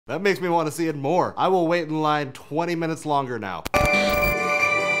That makes me want to see it more. I will wait in line 20 minutes longer now.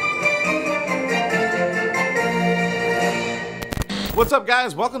 What's up,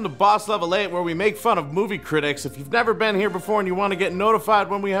 guys? Welcome to Boss Level 8, where we make fun of movie critics. If you've never been here before and you want to get notified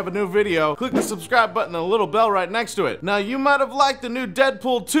when we have a new video, click the subscribe button and a little bell right next to it. Now, you might have liked the new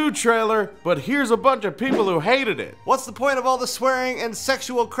Deadpool 2 trailer, but here's a bunch of people who hated it. What's the point of all the swearing and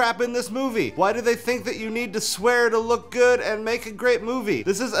sexual crap in this movie? Why do they think that you need to swear to look good and make a great movie?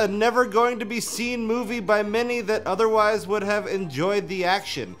 This is a never going to be seen movie by many that otherwise would have enjoyed the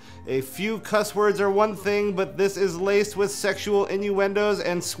action. A few cuss words are one thing, but this is laced with sexual innuendos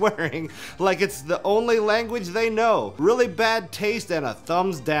and swearing like it's the only language they know. Really bad taste and a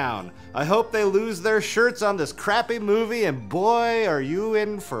thumbs down. I hope they lose their shirts on this crappy movie, and boy, are you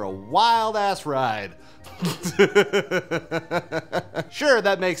in for a wild ass ride. Sure,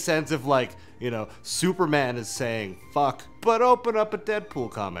 that makes sense if, like, you know, Superman is saying fuck, but open up a Deadpool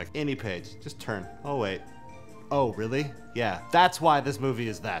comic. Any page, just turn. Oh wait. Oh, really? Yeah, that's why this movie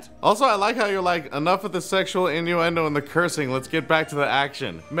is that. Also, I like how you're like, enough of the sexual innuendo and the cursing, let's get back to the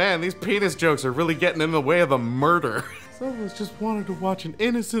action. Man, these penis jokes are really getting in the way of the murder. Some of us just wanted to watch an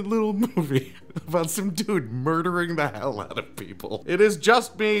innocent little movie about some dude murdering the hell out of people. It is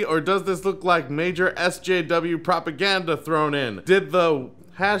just me, or does this look like major SJW propaganda thrown in? Did the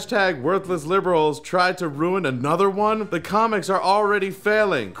hashtag worthless liberals try to ruin another one? The comics are already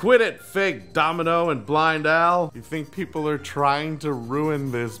failing. Quit it, fake Domino and Blind Al. You think people are trying to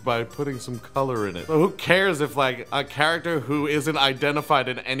ruin this by putting some color in it? So who cares if, like, a character who isn't identified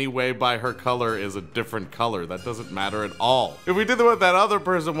in any way by her color is a different color? That doesn't matter at all. If we did what that other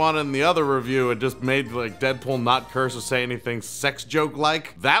person wanted in the other review and just made, like, Deadpool not curse or say anything sex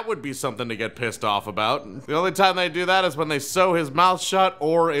joke-like, that would be something to get pissed off about. The only time they do that is when they sew his mouth shut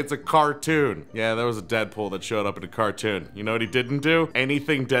or it's a cartoon. Yeah, there was a Deadpool that showed up in a cartoon. You know what he didn't do?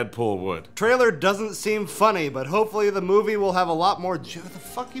 Anything Deadpool would. Trailer doesn't seem funny, but hopefully the movie will have a lot more what the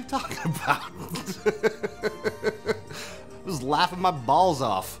fuck are you talking about? I was laughing my balls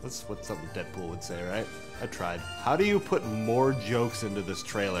off. That's what something Deadpool would say, right? I tried. How do you put more jokes into this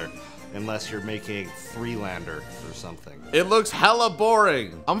trailer? Unless you're making Freelander or something. It looks hella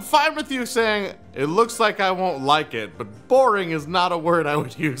boring. I'm fine with you saying it looks like I won't like it, but boring is not a word I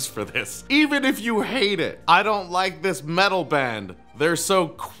would use for this. Even if you hate it. I don't like this metal band. They're so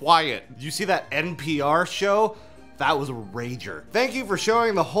quiet. Did you see that NPR show? That was a rager. Thank you for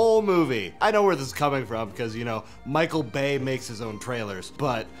showing the whole movie. I know where this is coming from because, you know, Michael Bay makes his own trailers,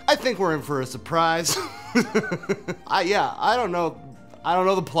 but I think we're in for a surprise. I don't know. I don't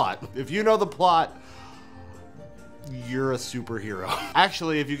know the plot. If you know the plot, you're a superhero.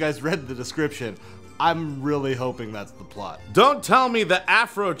 Actually, if you guys read the description, I'm really hoping that's the plot. Don't tell me the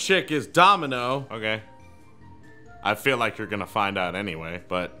Afro chick is Domino. Okay. I feel like you're gonna find out anyway,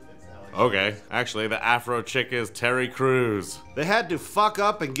 but okay. Actually, the Afro chick is Terry Crews. They had to fuck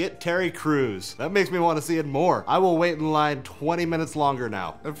up and get Terry Crews. That makes me want to see it more. I will wait in line 20 minutes longer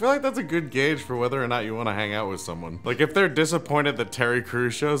now. I feel like that's a good gauge for whether or not you want to hang out with someone. Like, if they're disappointed that Terry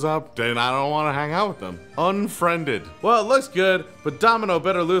Crews shows up, then I don't want to hang out with them. Unfriended. Well, it looks good, but Domino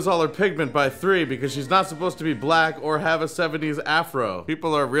better lose all her pigment by 3 because she's not supposed to be black or have a 70s afro.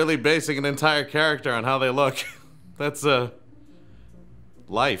 People are really basing an entire character on how they look. That's,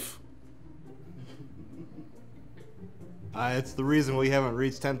 life. It's the reason we haven't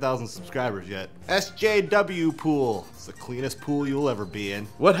reached 10,000 subscribers yet. SJW pool. It's the cleanest pool you'll ever be in.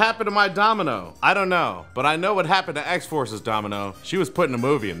 What happened to my Domino? I don't know, but I know what happened to X-Force's Domino. She was put in a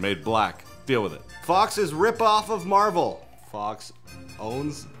movie and made black. Deal with it. Fox's ripoff of Marvel. Fox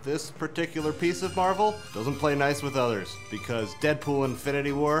owns this particular piece of Marvel, doesn't play nice with others, because Deadpool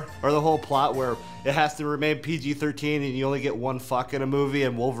Infinity War, or the whole plot where it has to remain PG-13 and you only get one fuck in a movie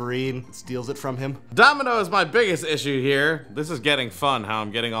and Wolverine steals it from him. Domino is my biggest issue here. This is getting fun, how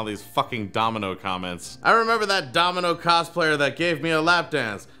I'm getting all these fucking Domino comments. I remember that Domino cosplayer that gave me a lap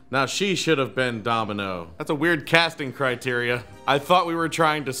dance. Now she should have been Domino. That's a weird casting criteria. I thought we were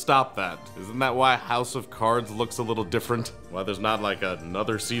trying to stop that. Isn't that why House of Cards looks a little different? Why there's not like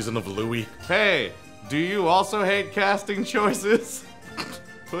another season of Louis? Hey, do you also hate casting choices?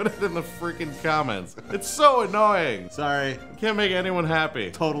 Put it in the freaking comments. It's so annoying. Sorry. Can't make anyone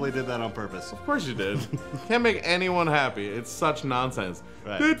happy. Totally did that on purpose. Of course you did. Can't make anyone happy. It's such nonsense.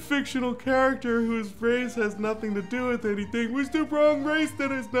 Right. That fictional character whose race has nothing to do with anything was the wrong race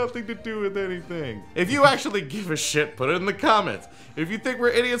that has nothing to do with anything. If you actually give a shit, put it in the comments. If you think we're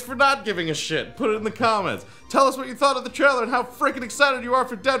idiots for not giving a shit, put it in the comments. Tell us what you thought of the trailer and how freaking excited you are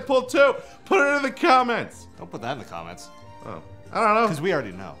for Deadpool 2. Put it in the comments. Don't put that in the comments. Oh. I don't know. Because we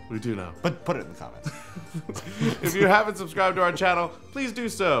already know. We do know. But put it in the comments. If you haven't subscribed to our channel, please do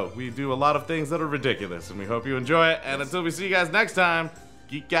so. We do a lot of things that are ridiculous, and we hope you enjoy it. And until we see you guys next time,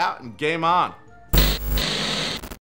 geek out and game on.